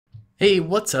Hey,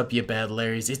 what's up, you bad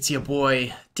Larrys? It's your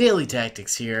boy, Daily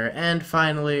Tactics here, and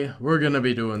finally, we're gonna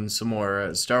be doing some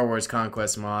more Star Wars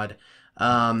Conquest mod.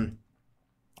 Um,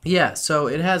 yeah, so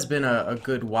it has been a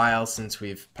good while since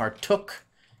we've partook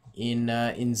in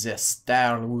the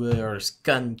Star Wars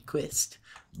Conquest,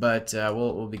 but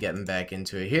we'll be getting back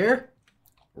into it here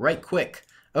right quick.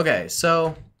 Okay,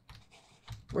 so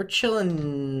we're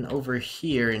chilling over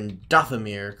here in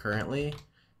Dothamir currently.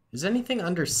 Is anything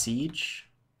under siege?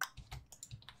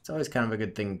 It's always kind of a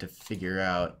good thing to figure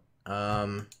out.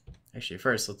 Actually,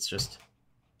 first, let's just...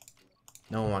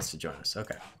 No one wants to join us.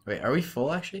 Okay. Wait, are we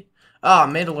full, actually? Ah,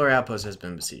 Mandalore Outpost has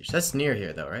been besieged. That's near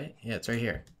here, though, right? Yeah, it's right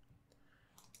here.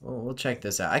 We'll check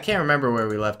this out. I can't remember where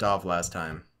we left off last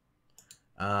time.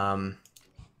 Okay,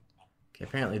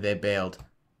 apparently they bailed.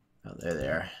 Oh, there they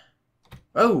are.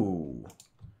 Oh!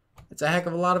 That's a heck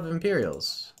of a lot of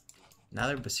Imperials. Now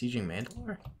they're besieging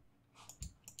Mandalore?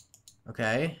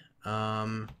 Okay.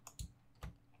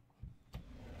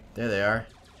 There they are.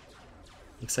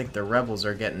 Looks like the rebels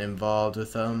are getting involved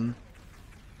with them.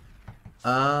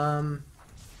 I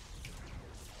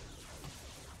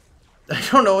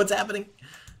don't know what's happening.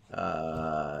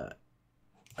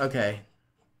 Okay.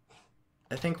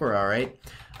 I think we're alright.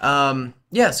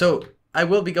 Yeah, so I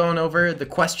will be going over the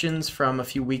questions from a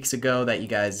few weeks ago that you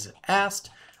guys asked.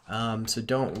 So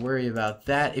don't worry about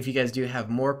that. If you guys do have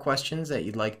more questions that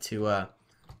you'd like to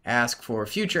ask for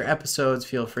future episodes,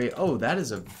 feel free. Oh, that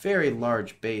is a very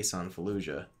large base on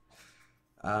Fallujah.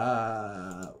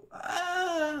 I'd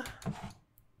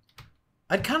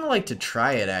kind of like to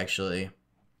try it, actually.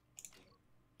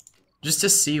 Just to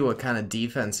see what kind of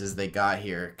defenses they got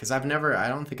here. Because I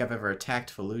don't think I've ever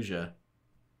attacked Fallujah.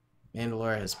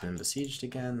 Mandalore has been besieged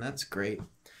again. That's great.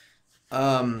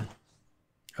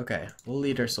 Okay, we'll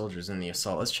lead our soldiers in the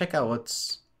assault. Let's check out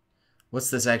what's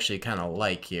this actually kind of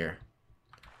like here.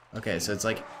 Okay, so it's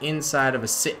like inside of a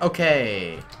city.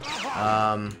 Okay.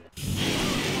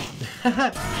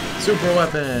 Super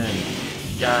weapon.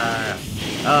 Yeah.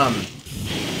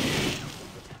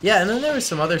 Yeah, and then there was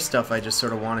some other stuff I just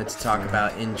sort of wanted to talk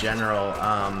about in general.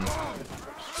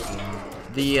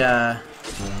 The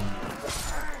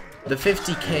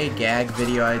 50K gag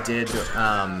video I did,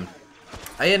 I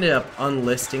ended up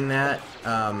unlisting that,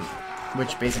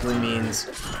 which basically means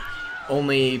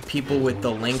only people with the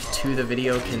link to the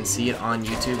video can see it on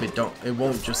YouTube. It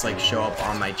won't just like show up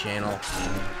on my channel,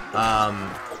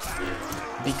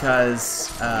 because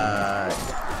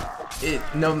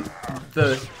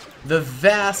the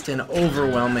vast and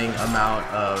overwhelming amount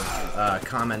of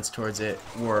comments towards it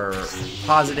were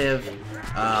positive.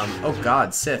 Oh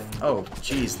God, Sith. Oh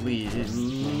jeez,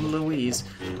 Louise.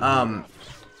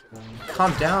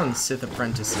 Calm down, Sith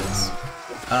apprentices.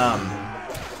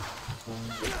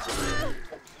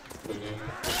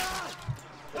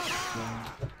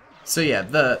 So yeah,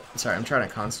 sorry, I'm trying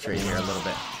to concentrate here a little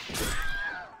bit.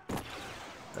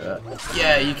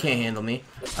 Yeah, you can't handle me.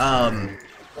 Wow,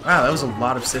 that was a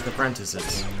lot of Sith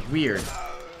apprentices. Weird.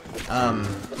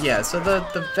 Yeah, so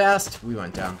we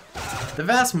went down. The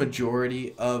vast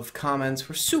majority of comments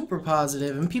were super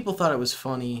positive, and people thought it was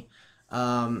funny.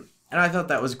 And I thought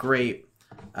that was great.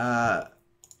 But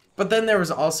then there was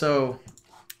also,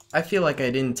 I feel like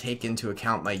I didn't take into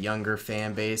account my younger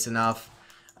fan base enough.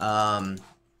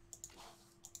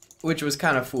 Which was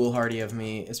kind of foolhardy of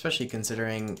me, especially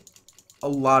considering a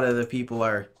lot of the people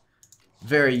are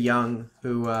very young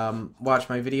who watch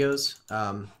my videos.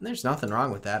 There's nothing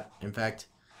wrong with that. In fact,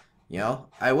 you know,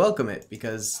 I welcome it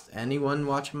because anyone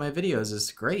watching my videos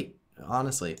is great,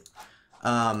 honestly.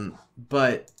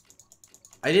 But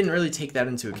I didn't really take that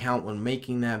into account when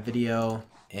making that video,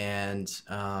 and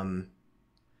I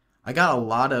got a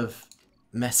lot of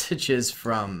messages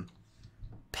from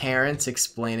parents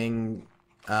explaining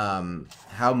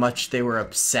how much they were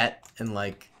upset, and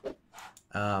like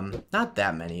not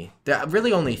that many. There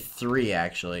really only 3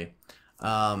 actually.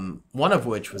 One of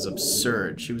which was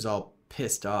absurd. She was all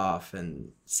pissed off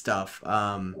and stuff.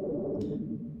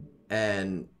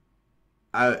 And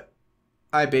I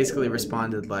basically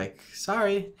responded like,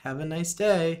 "Sorry, have a nice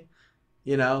day."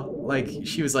 You know, like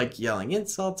she was like yelling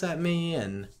insults at me,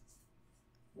 and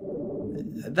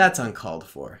that's uncalled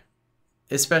for.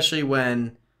 Especially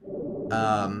when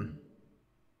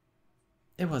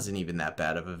it wasn't even that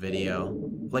bad of a video.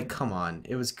 Like, come on,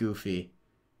 it was goofy.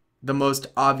 The most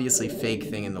obviously fake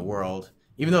thing in the world.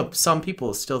 Even though some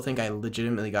people still think I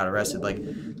legitimately got arrested. Like,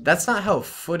 that's not how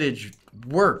footage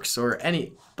works or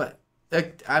any... But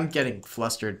I'm getting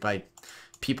flustered by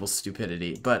people's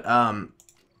stupidity. But, I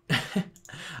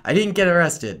didn't get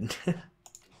arrested.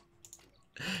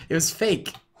 It was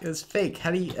fake. It was fake.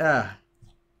 How do you...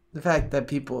 The fact that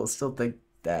people still think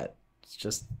that, it's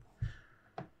just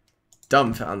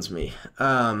dumbfounds me.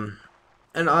 And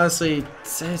honestly,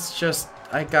 it's just,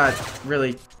 I got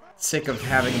really sick of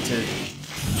having to,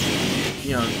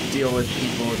 you know, deal with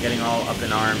people getting all up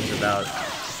in arms about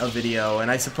a video,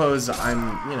 and I suppose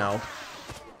I'm, you know,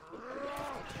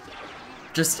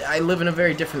 just, I live in a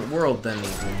very different world than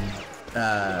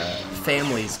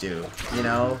families do, you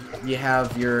know? You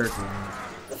have your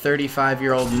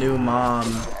 35-year-old new mom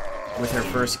with her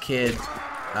first kid,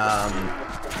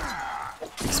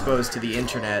 exposed to the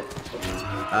internet,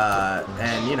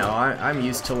 and, you know, I'm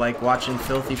used to, like, watching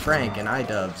Filthy Frank and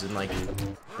iDubbbz, and, like,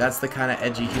 that's the kind of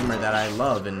edgy humor that I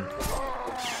love and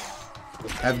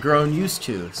I've grown used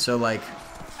to. So, like,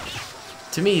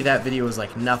 to me, that video was,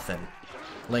 like, nothing.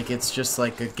 Like, it's just,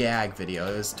 like, a gag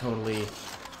video. It was totally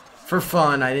for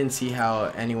fun. I didn't see how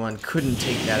anyone couldn't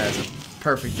take that as a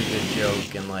perfectly good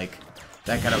joke and, like,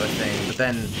 that kind of a thing. But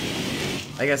then,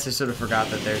 I guess I sort of forgot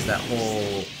that there's that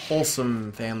whole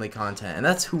wholesome family content. And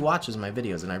that's who watches my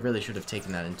videos, and I really should have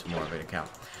taken that into more of an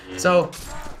account. So,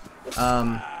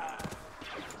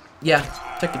 yeah,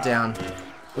 took it down.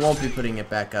 Won't be putting it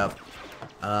back up.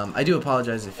 I do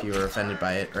apologize if you were offended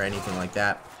by it or anything like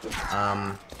that.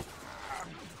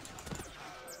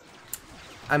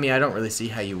 I mean, I don't really see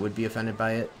how you would be offended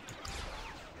by it.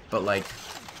 But, like,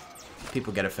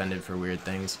 people get offended for weird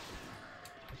things.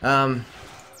 I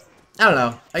don't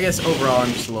know. I guess overall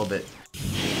I'm just a little bit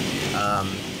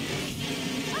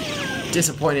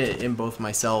disappointed in both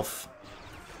myself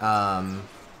for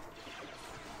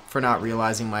not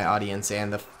realizing my audience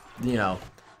and the, you know,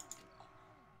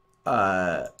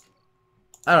 I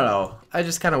don't know. I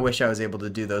just kind of wish I was able to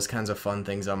do those kinds of fun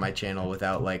things on my channel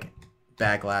without, like,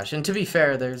 backlash. And to be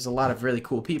fair, there's a lot of really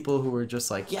cool people who were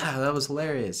just like, yeah, that was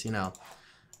hilarious, you know.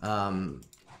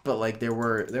 But, like, there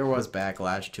was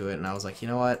backlash to it, and I was like, you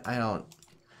know what? I don't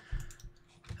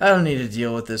need to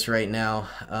deal with this right now.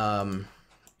 I'm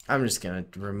just gonna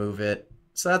remove it.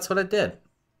 So that's what I did.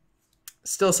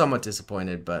 Still somewhat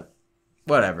disappointed, but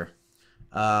whatever.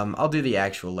 I'll do the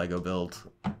actual Lego build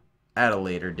at a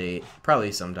later date,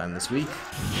 probably sometime this week.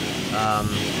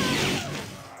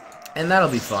 And that'll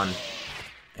be fun.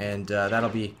 And that'll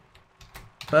be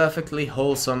perfectly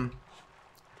wholesome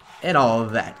and all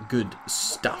of that good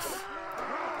stuff.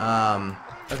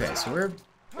 Okay, so we're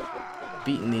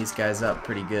beating these guys up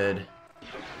pretty good.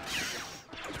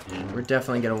 We're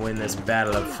definitely gonna win this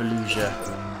Battle of Fallujah.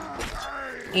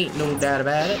 Ain't no doubt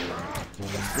about it.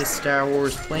 This Star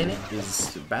Wars planet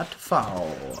is about to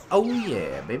fall. Oh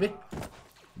yeah, baby.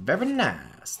 Very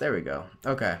nice. There we go.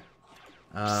 Okay.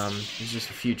 There's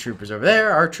just a few troopers over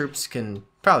there. Our troops can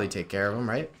probably take care of them,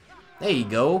 right? There you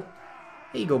go.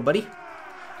 There you go, buddy.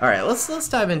 All right, let's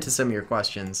dive into some of your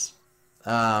questions.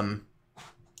 Oh,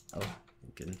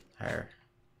 you can hire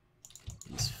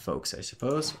these folks, I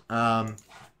suppose.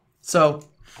 So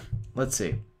let's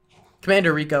see.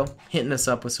 Commander Rico hitting us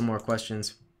up with some more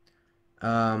questions.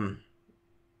 How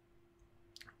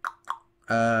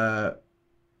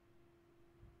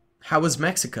was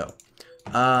Mexico?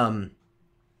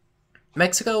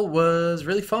 Mexico was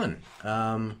really fun.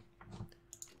 It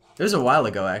was a while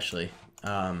ago, actually.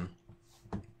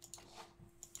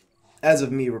 As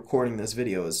of me recording this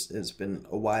video, it's been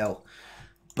a while,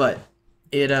 but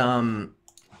it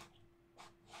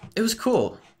was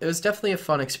cool. It was definitely a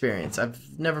fun experience. I've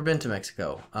never been to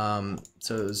Mexico,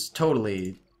 so it was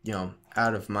totally, you know,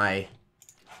 out of my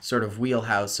sort of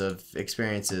wheelhouse of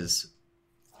experiences,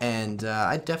 and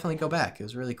I'd definitely go back. It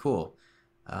was really cool.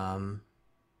 Yeah,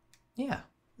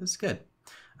 it was good.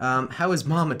 How is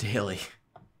Mama Daley?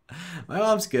 My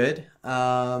mom's good.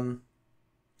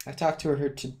 I talked to her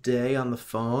today on the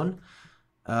phone.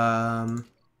 Yeah,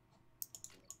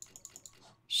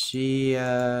 she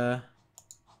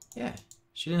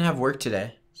didn't have work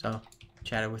today, so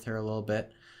chatted with her a little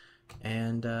bit,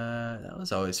 and that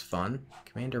was always fun.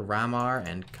 Commander Ramar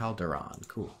and Calderon,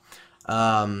 cool.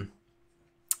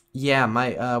 Yeah,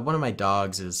 my one of my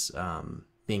dogs is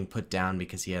being put down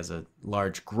because he has a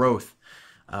large growth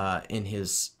in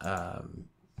his I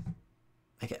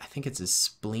think it's his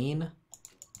spleen.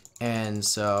 And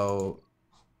so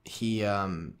he,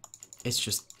 it's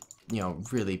just, you know,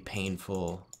 really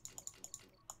painful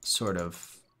sort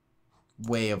of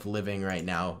way of living right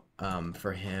now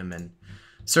for him. And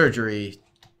surgery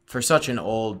for such an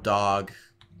old dog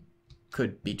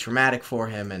could be traumatic for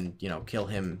him and, you know, kill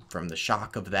him from the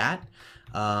shock of that.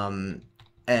 And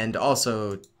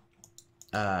also,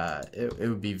 it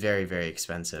would be very, very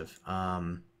expensive.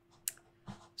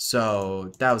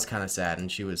 So that was kind of sad,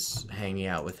 and she was hanging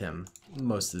out with him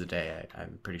most of the day,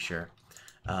 I'm pretty sure.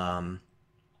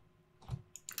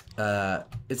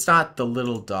 It's not the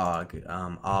little dog,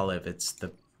 Olive. It's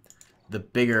the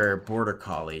bigger border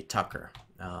collie, Tucker.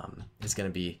 Is going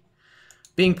to be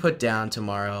being put down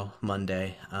tomorrow,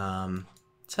 Monday. So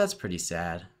that's pretty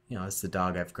sad. You know, it's the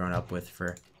dog I've grown up with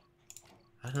for,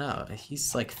 I don't know,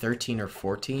 he's like 13 or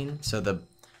 14, so the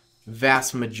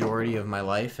vast majority of my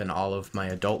life and all of my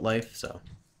adult life, so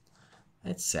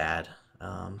it's sad.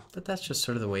 But that's just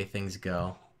sort of the way things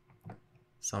go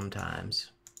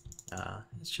sometimes.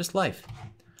 It's just life.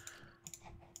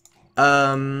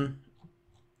 How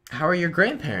are your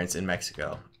grandparents in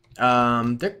Mexico?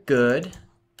 They're good.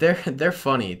 They're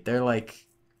funny.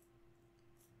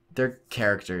 They're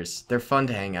characters. They're fun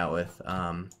to hang out with.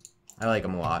 I like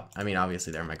them a lot. I mean,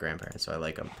 obviously they're my grandparents, so I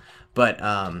like them. But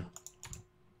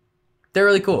they're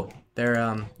really cool.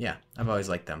 They're yeah, I've always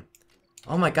liked them.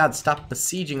 Oh my God! Stop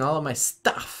besieging all of my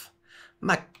stuff.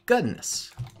 My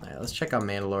goodness. All right, let's check out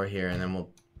Mandalore here, and then we'll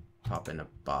pop into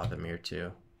Bothemir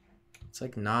too. It's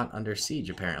like not under siege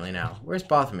apparently now. Where's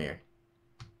Bothemir?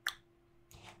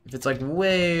 If it's like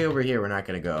way over here, we're not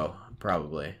gonna go.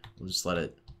 Probably. We'll just let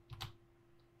it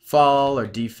fall or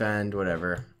defend,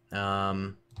 whatever.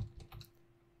 I'm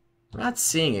not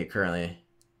seeing it currently.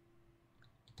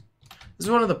 This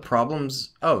is one of the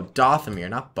problems. Oh, Dothemir,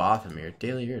 not Bothemir.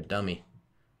 Daley, you're a dummy.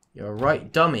 You're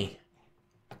right, dummy.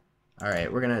 All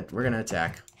right, we're gonna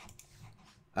attack.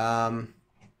 Yeah,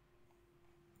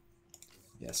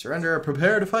 surrender or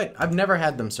prepare to fight. I've never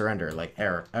had them surrender, like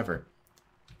ever.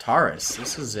 Taurus,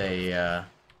 this is a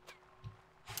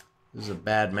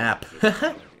bad map.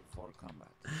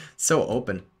 So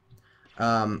open.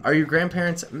 Are your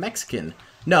grandparents Mexican?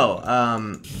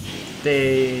 No,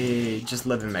 they just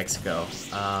live in Mexico.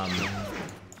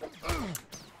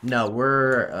 No,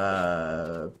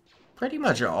 we're pretty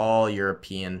much all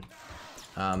European,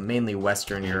 mainly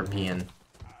Western European,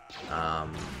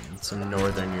 some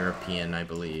Northern European, I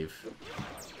believe.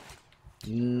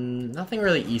 Nothing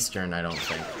really Eastern, I don't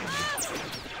think.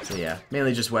 So yeah,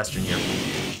 mainly just Western Europe.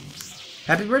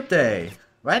 Happy birthday!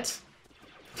 What?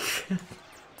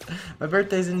 My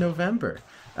birthday's in November.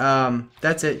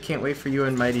 That's it. Can't wait for you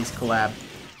and Mighty's collab.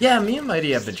 Yeah, me and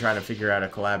Mighty have been trying to figure out a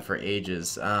collab for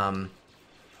ages.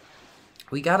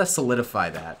 We gotta solidify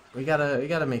that. We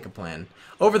gotta make a plan.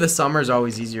 Over the summer is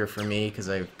always easier for me because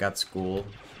I've got school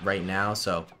right now.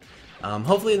 So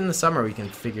hopefully in the summer we can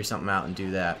figure something out and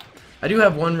do that. I do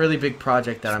have one really big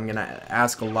project that I'm gonna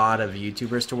ask a lot of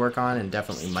YouTubers to work on, and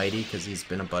definitely Mighty because he's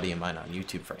been a buddy of mine on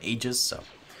YouTube for ages. So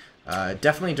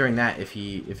definitely during that, if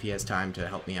he has time to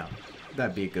help me out,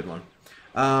 that'd be a good one.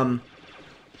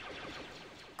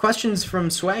 Questions from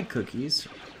Swag Cookies.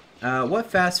 What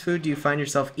fast food do you find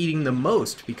yourself eating the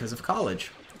most because of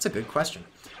college? That's a good question.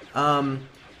 I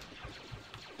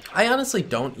honestly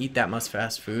don't eat that much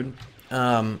fast food.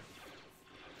 I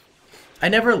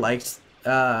never liked,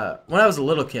 when I was a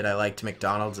little kid, I liked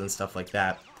McDonald's and stuff like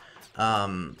that.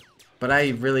 But I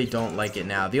really don't like it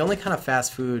now. The only kind of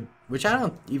fast food, which I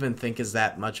don't even think is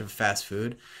that much of fast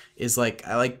food, is like,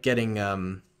 I like getting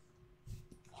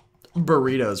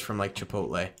burritos from like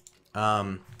Chipotle.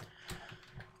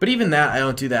 But even that, I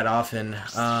don't do that often.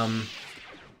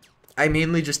 I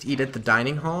mainly just eat at the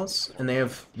dining halls, and they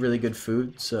have really good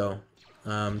food, so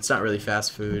it's not really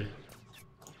fast food.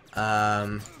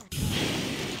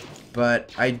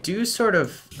 But I do sort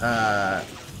of, I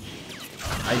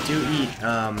do eat,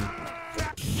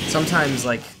 sometimes,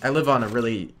 like, I live on a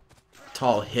really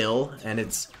tall hill, and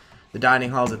the dining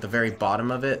hall's at the very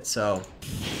bottom of it, so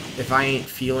if I ain't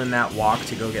feeling that walk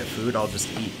to go get food, I'll just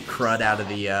eat crud out of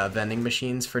the vending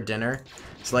machines for dinner.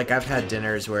 So, like, I've had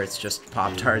dinners where it's just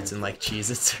Pop-Tarts and, like,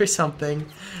 Cheez-Its or something,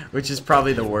 which is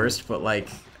probably the worst, but, like,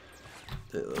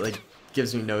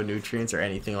 gives me no nutrients or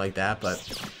anything like that, but,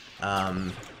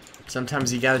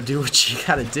 sometimes you gotta do what you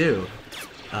gotta do.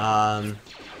 Other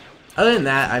than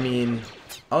that, I mean,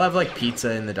 I'll have, like,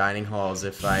 pizza in the dining halls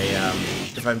if I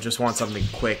just want something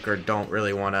quick or don't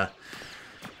really want to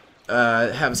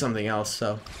have something else,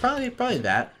 so probably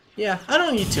that. Yeah, I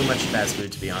don't eat too much fast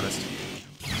food, to be honest.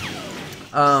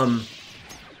 Ramen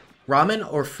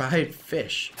or fried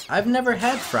fish? I've never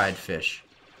had fried fish.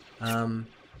 Unless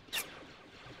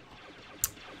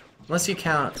you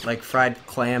count, like, fried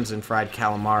clams and fried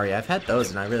calamari. I've had those,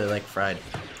 and I really like fried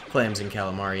clams and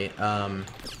calamari.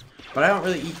 But I don't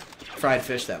really eat fried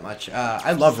fish that much.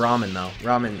 I love ramen, though.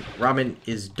 Ramen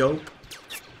is dope,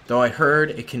 though I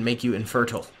heard it can make you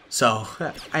infertile. So,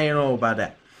 I don't know about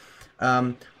that.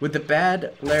 Would the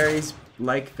bad Larrys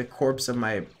like the corpse of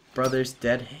my brother's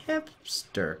dead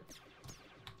hamster?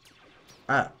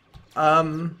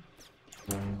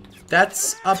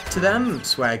 That's up to them,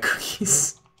 Swag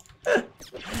Cookies.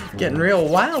 Getting real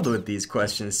wild with these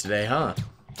questions today, huh?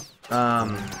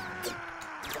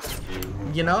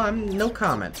 You know, I'm no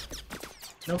comment.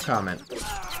 No comment.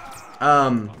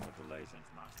 Am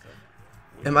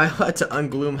I allowed to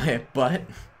unglue my butt?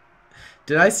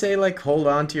 Did I say, like, hold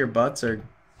on to your butts or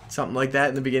something like that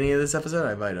in the beginning of this episode?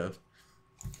 I might have.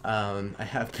 I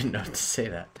have been known to say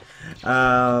that.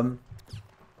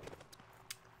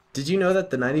 Did you know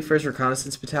that the 91st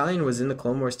Reconnaissance Battalion was in the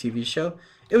Clone Wars TV show?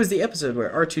 It was the episode where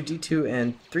R2-D2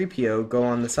 and 3PO go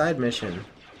on the side mission.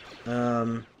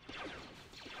 Oh.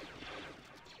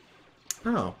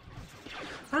 I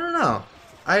don't know.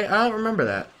 I don't remember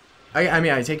that. I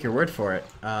mean, I take your word for it.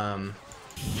 But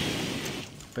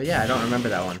yeah, I don't remember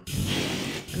that one.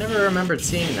 I never remembered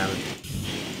seeing them.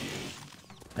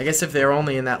 I guess if they're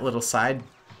only in that little side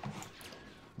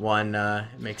one,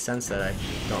 it makes sense that I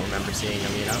don't remember seeing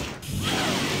them, you know?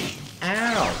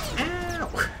 Ow! Ow!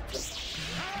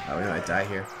 Oh, we might die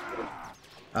here.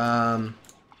 How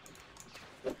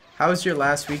was your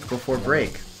last week before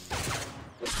break?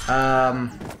 That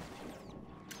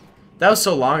was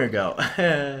so long ago.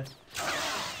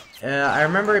 I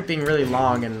remember it being really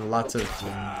long and lots of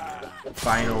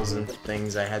finals and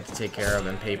things I had to take care of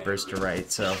and papers to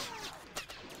write, so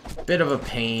bit of a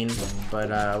pain,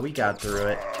 but we got through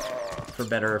it, for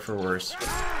better or for worse.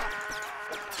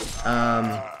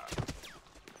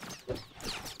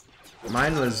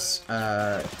 Mine was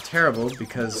terrible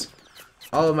because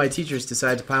all of my teachers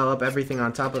decided to pile up everything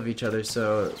on top of each other,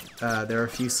 so there were a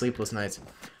few sleepless nights.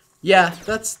 Yeah,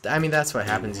 I mean, that's what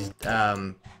happens.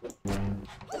 The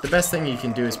best thing you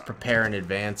can do is prepare in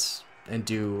advance and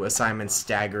do assignments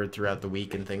staggered throughout the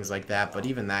week and things like that, but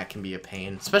even that can be a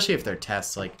pain, especially if they're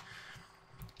tests. Like,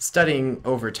 studying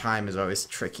over time is always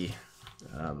tricky.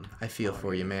 I feel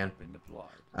for you, man.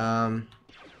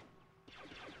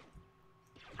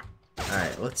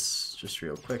 Alright, let's just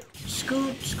real quick.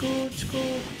 Scoot, scoot,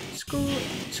 scoot, scoot,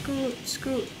 scoot,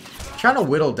 scoot. Trying to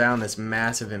whittle down this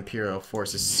massive Imperial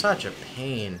force is such a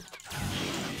pain.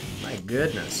 My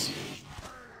goodness.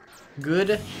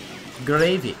 Good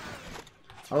gravy.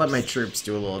 I'll let my troops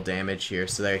do a little damage here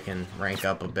so they can rank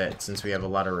up a bit since we have a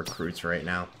lot of recruits right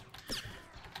now.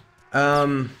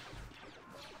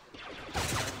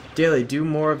 Daley, do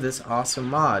more of this awesome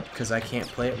mod, because I can't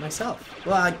play it myself.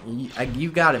 Well, you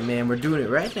got it, man. We're doing it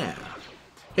right now.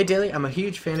 Hey, Daley, I'm a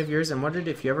huge fan of yours and wondered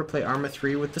if you ever play Arma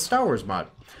 3 with the Star Wars mod.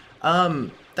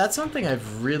 That's something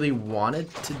I've really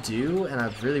wanted to do, and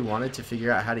I've really wanted to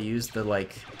figure out how to use the,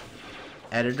 like,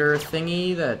 editor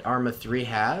thingy that Arma 3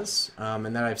 has,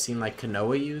 and that I've seen, like,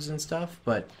 Kanoa use and stuff,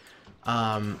 but,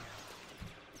 I've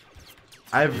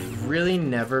really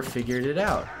never figured it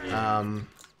out.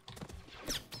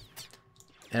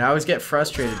 And I always get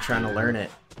frustrated trying to learn it,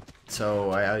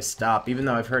 so I always stop, even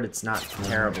though I've heard it's not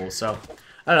terrible. So,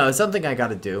 I don't know, it's something I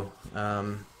gotta do,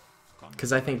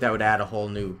 because I think that would add a whole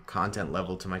new content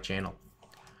level to my channel.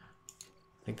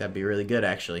 I think that'd be really good,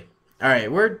 actually.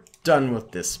 Alright, we're done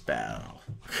with this battle.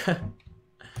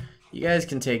 You guys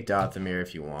can take Dothamir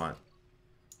if you want.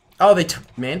 Oh, they took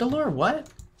Mandalore? What?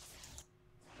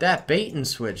 That bait and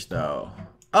switch, though.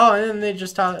 Oh, and then they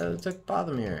just took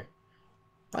Bothamir.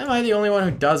 Why am I the only one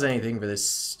who does anything for this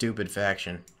stupid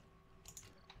faction?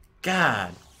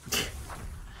 God.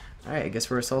 Alright, I guess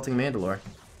we're assaulting Mandalore.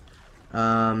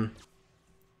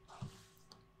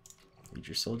 Lead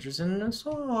your soldiers in an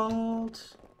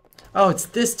assault. Oh, it's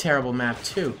this terrible map,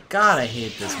 too. God, I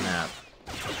hate this map.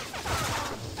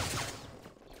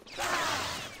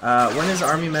 When is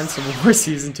Army Men Civil War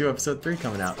Season 2 Episode 3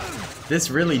 coming out? This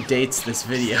really dates this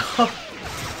video.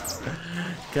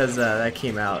 Because that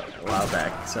came out a while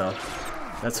back, so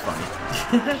that's funny.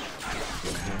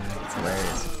 It's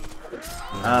hilarious.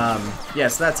 Yeah,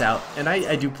 so that's out. And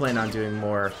I do plan on doing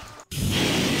more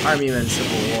Army Men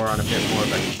Civil War on a bit more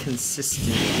of a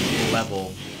consistent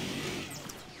level.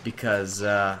 Because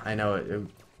I know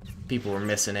people were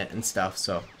missing it and stuff,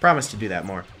 so promise to do that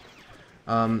more.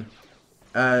 Have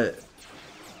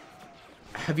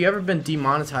you ever been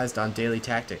demonetized on Daily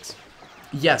Tactics?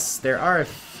 Yes, there are a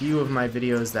few of my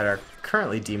videos that are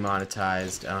currently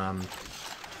demonetized.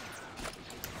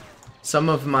 Some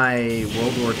of my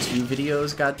World War II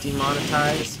videos got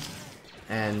demonetized,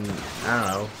 and I don't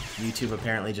know, YouTube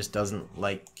apparently just doesn't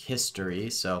like history,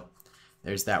 so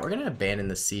there's that. We're gonna abandon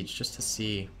the siege just to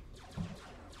see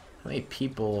how many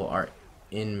people are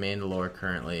in Mandalore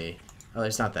currently. Oh,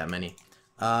 there's not that many.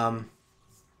 We'll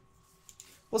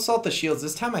assault the shields.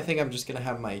 This time I think I'm just gonna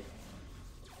have my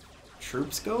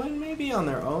troops go in maybe on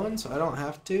their own, so I don't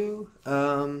have to.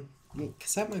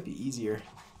 Because that might be easier.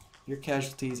 Your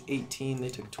casualties 18, they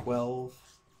took 12.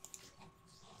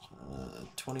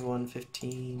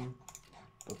 2115.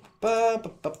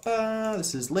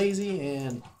 This is lazy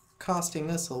and costing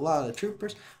us a lot of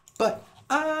troopers, but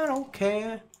I don't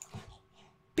care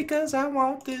because I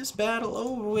want this battle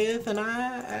over with, and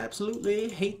I absolutely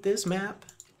hate this map.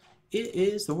 It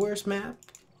is the worst map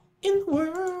in the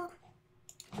world.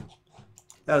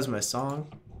 That was my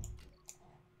song.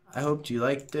 I hoped you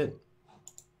liked it.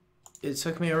 It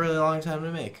took me a really long time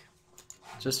to make.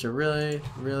 Just a really,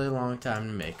 really long time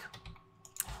to make.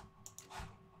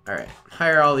 Alright,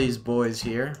 hire all these boys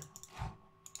here.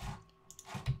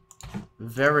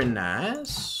 Very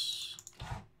nice.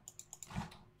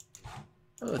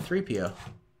 Oh, a 3PO.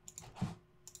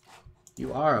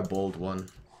 You are a bold one.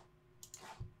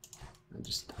 And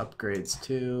just upgrades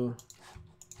too.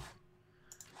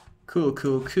 Cool,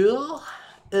 cool, cool.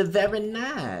 Very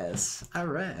nice.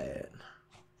 Alright.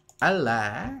 I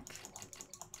like.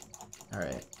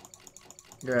 Alright.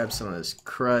 Grab some of this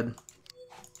crud.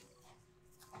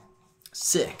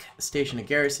 Sick. Station a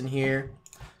garrison here.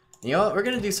 You know what? We're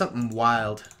gonna do something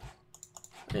wild.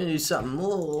 We're gonna do something a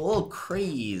little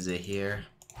crazy here.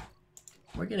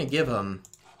 We're gonna give them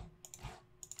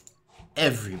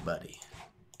everybody.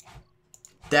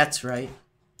 That's right.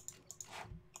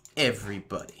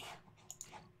 Everybody.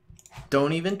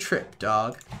 Don't even trip,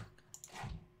 dog.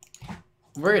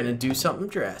 We're gonna do something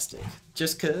drastic.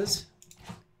 Just cause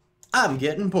I'm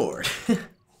getting bored.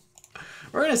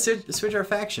 We're gonna switch our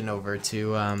faction over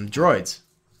to droids.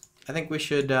 I think we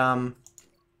should be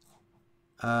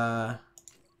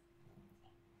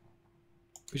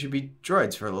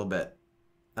droids for a little bit.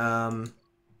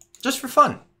 Just for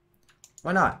fun.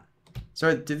 Why not?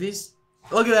 So do these?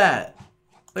 Look at that!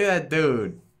 Look at that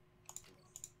dude.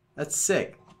 That's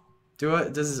sick.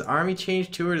 Does his army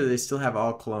change too, or do they still have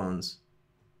all clones?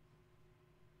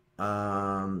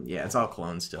 Yeah, it's all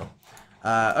clones still.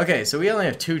 Okay, so we only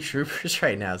have 2 troopers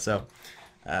right now, so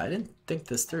I didn't think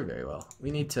this through very well.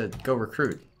 We need to go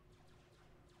recruit.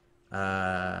 6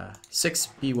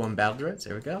 B1 battle droids,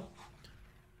 there we go.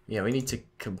 Yeah, we need to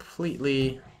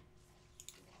completely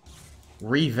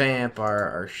revamp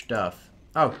our stuff.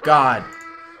 Oh god!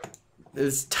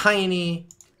 This tiny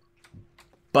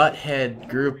butthead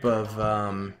group of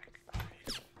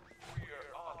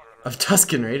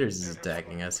Tusken Raiders is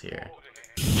attacking us here.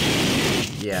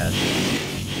 Yeah,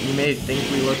 you may think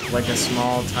we look like a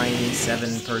small, tiny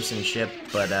 7-person ship,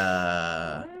 but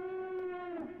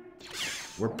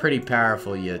we're pretty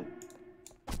powerful, you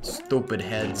stupid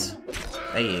heads.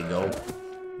 There you go.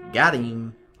 Got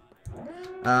him.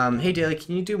 Hey Daley,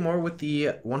 can you do more with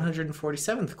the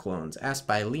 147th clones? Asked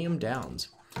by Liam Downs.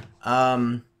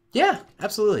 Yeah,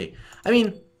 absolutely. I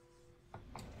mean,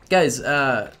 guys,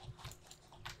 I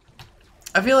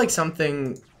feel like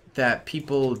something that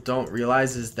people don't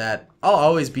realize is that I'll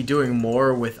always be doing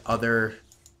more with other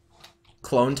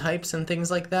clone types and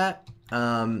things like that.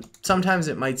 Sometimes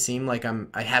it might seem like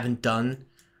I haven't done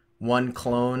one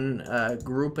clone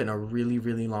group in a really,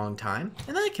 really long time,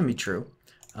 and that can be true.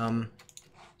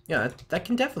 Yeah, that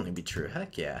can definitely be true.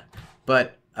 Heck yeah.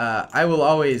 But I will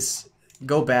always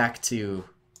go back to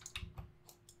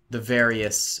the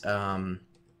various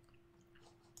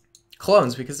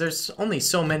clones because there's only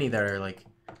so many that are like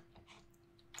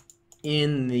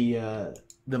in the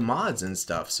mods and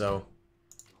stuff. So,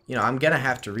 you know, I'm gonna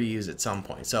have to reuse at some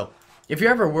point. So, if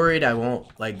you're ever worried I won't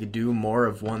like do more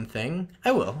of one thing,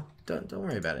 I will. Don't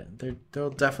worry about it. There'll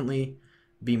definitely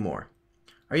be more.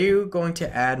 Are you going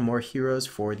to add more heroes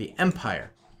for the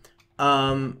Empire?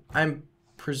 I'm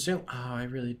presume. Oh, I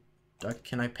really.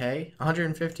 Can I pay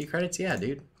 150 credits? Yeah,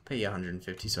 dude. Pay you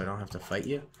 150 so I don't have to fight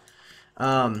you.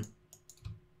 I'm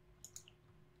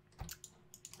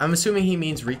assuming he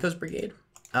means Rico's brigade.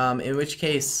 In which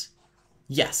case,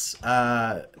 yes.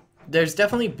 There's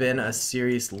definitely been a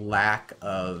serious lack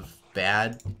of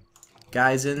bad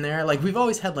guys in there. Like we've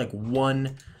always had like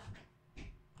one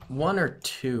or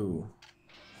two.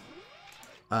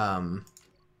 I'm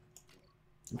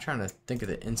trying to think of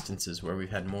the instances where we've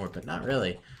had more, but not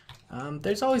really.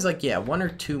 There's always like, yeah, 1 or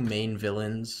 2 main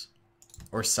villains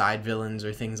or side villains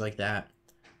or things like that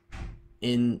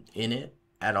in it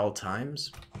at all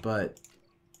times, but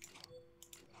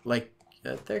like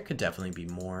there could definitely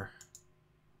be more.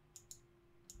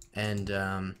 And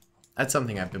that's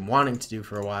something I've been wanting to do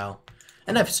for a while,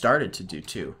 and I've started to do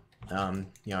too. You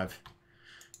know, I've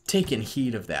taken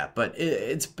heed of that, but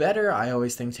it's better, I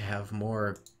always think, to have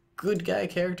more good guy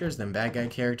characters than bad guy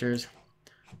characters.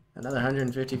 Another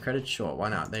 150 credits? Sure, why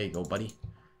not? There you go, buddy.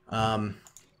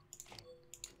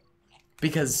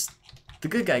 Because the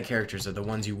good guy characters are the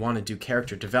ones you want to do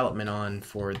character development on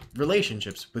for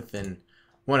relationships within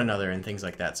one another and things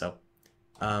like that. So,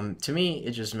 To me,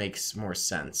 it just makes more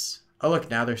sense. Oh, look,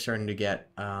 now they're starting to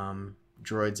get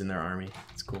droids in their army.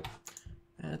 It's cool.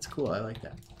 That's cool. I like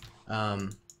that.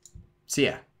 So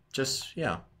yeah, just, you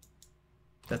know,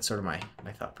 that's sort of my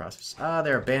thought process.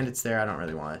 There are bandits there. I don't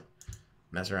really want to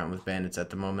mess around with bandits at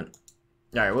the moment.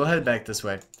 Alright, we'll head back this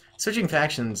way. Switching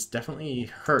factions definitely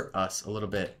hurt us a little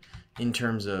bit in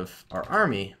terms of our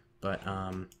army, but,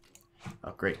 oh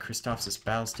great, Christoph's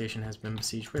battle station has been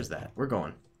besieged. Where's that? We're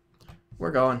going.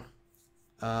 We're going.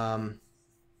 We're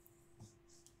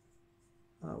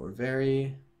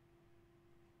very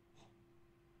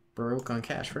broke on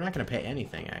cash. We're not going to pay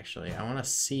anything, actually. I want to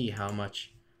see how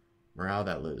much morale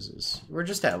that loses. We're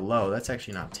just at low. That's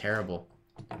actually not terrible.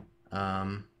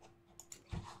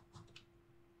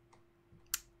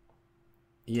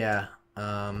 Yeah.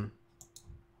 I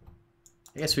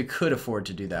guess we could afford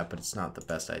to do that, but it's not the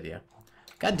best idea.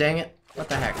 God dang it. What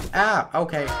the heck? Ah,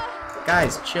 okay.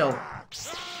 Guys, chill.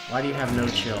 Why do you have no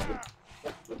chill?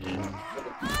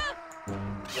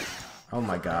 Oh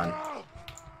my god.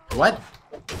 What?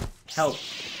 Help.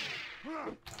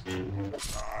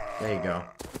 There you go.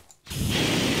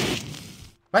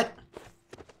 What?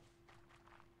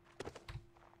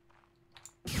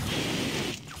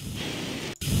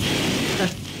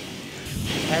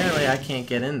 Apparently I can't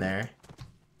get in there.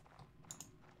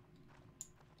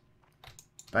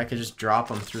 If I could just drop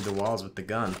them through the walls with the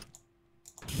gun.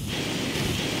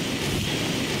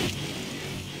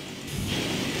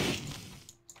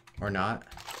 Or not.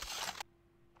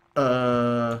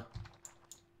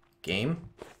 Game?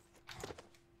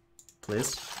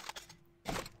 Please?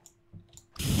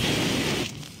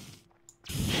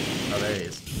 Oh, there he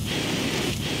is.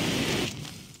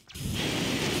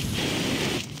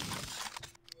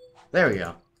 There we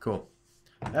go. Cool.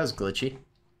 That was glitchy.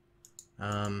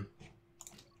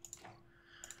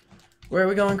 Where are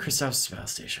we going? Christoph's battle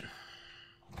station.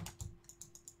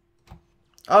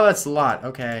 Oh, that's a lot.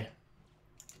 Okay.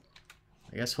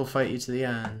 I guess we'll fight you to the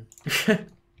end.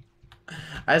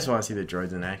 I just want to see the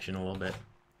droids in action a little bit.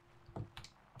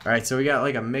 Alright, so we got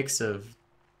like a mix of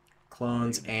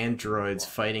clones and droids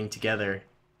fighting together.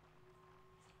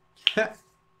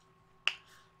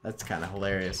 That's kind of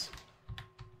hilarious.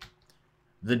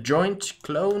 The Joint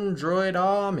Clone Droid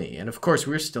Army. And of course,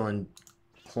 we're still in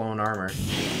clone armor.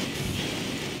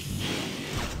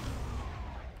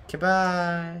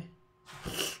 Goodbye.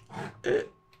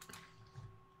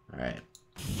 Alright.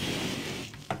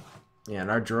 Yeah,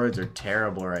 and our droids are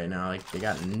terrible right now. Like, they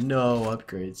got no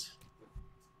upgrades.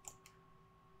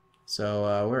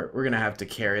 So, we're gonna have to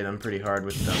carry them pretty hard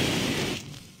with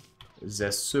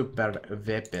the super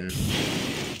weapon.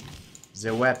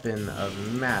 The weapon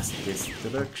of mass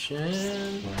destruction.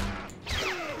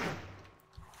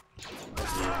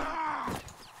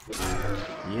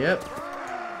 Yep.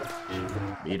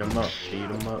 Beat 'em up, beat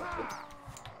 'em up.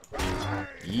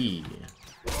 Yeah.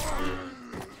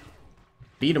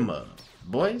 Beat 'em up,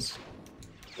 boys.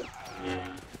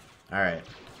 Alright.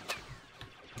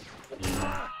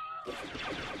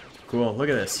 Cool, look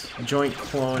at this. Joint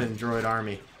clone and droid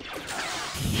army.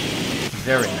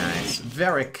 Very nice.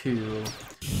 Very cool.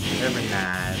 Very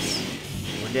nice.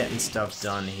 We're getting stuff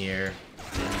done here.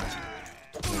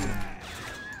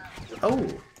 Oh!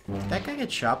 That guy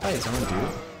get shot by his own dude?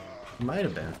 He might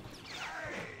have been.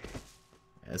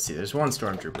 Let's see, there's one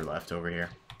stormtrooper left over here.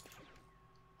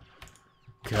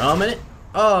 Coming.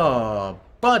 Oh,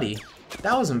 buddy.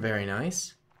 That wasn't very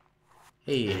nice.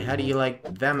 Hey, how do you like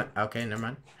them? Okay, never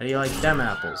mind. How do you like them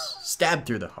apples? Stabbed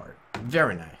through the heart.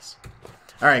 Very nice.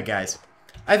 Alright, guys.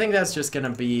 I think that's just gonna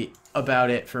be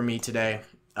about it for me today.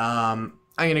 I'm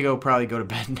gonna probably go to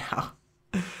bed now.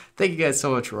 Thank you guys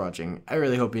so much for watching. I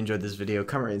really hope you enjoyed this video.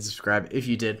 Comment, rate, and subscribe if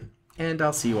you did. And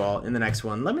I'll see you all in the next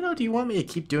one. Let me know, do you want me to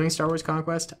keep doing Star Wars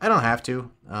Conquest? I don't have to,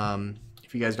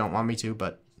 if you guys don't want me to,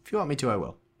 but if you want me to, I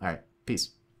will. Alright, peace.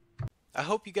 I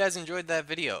hope you guys enjoyed that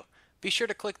video. Be sure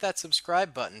to click that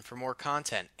subscribe button for more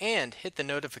content, and hit the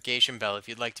notification bell if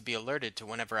you'd like to be alerted to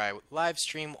whenever I live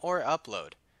stream or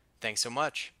upload. Thanks so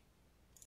much.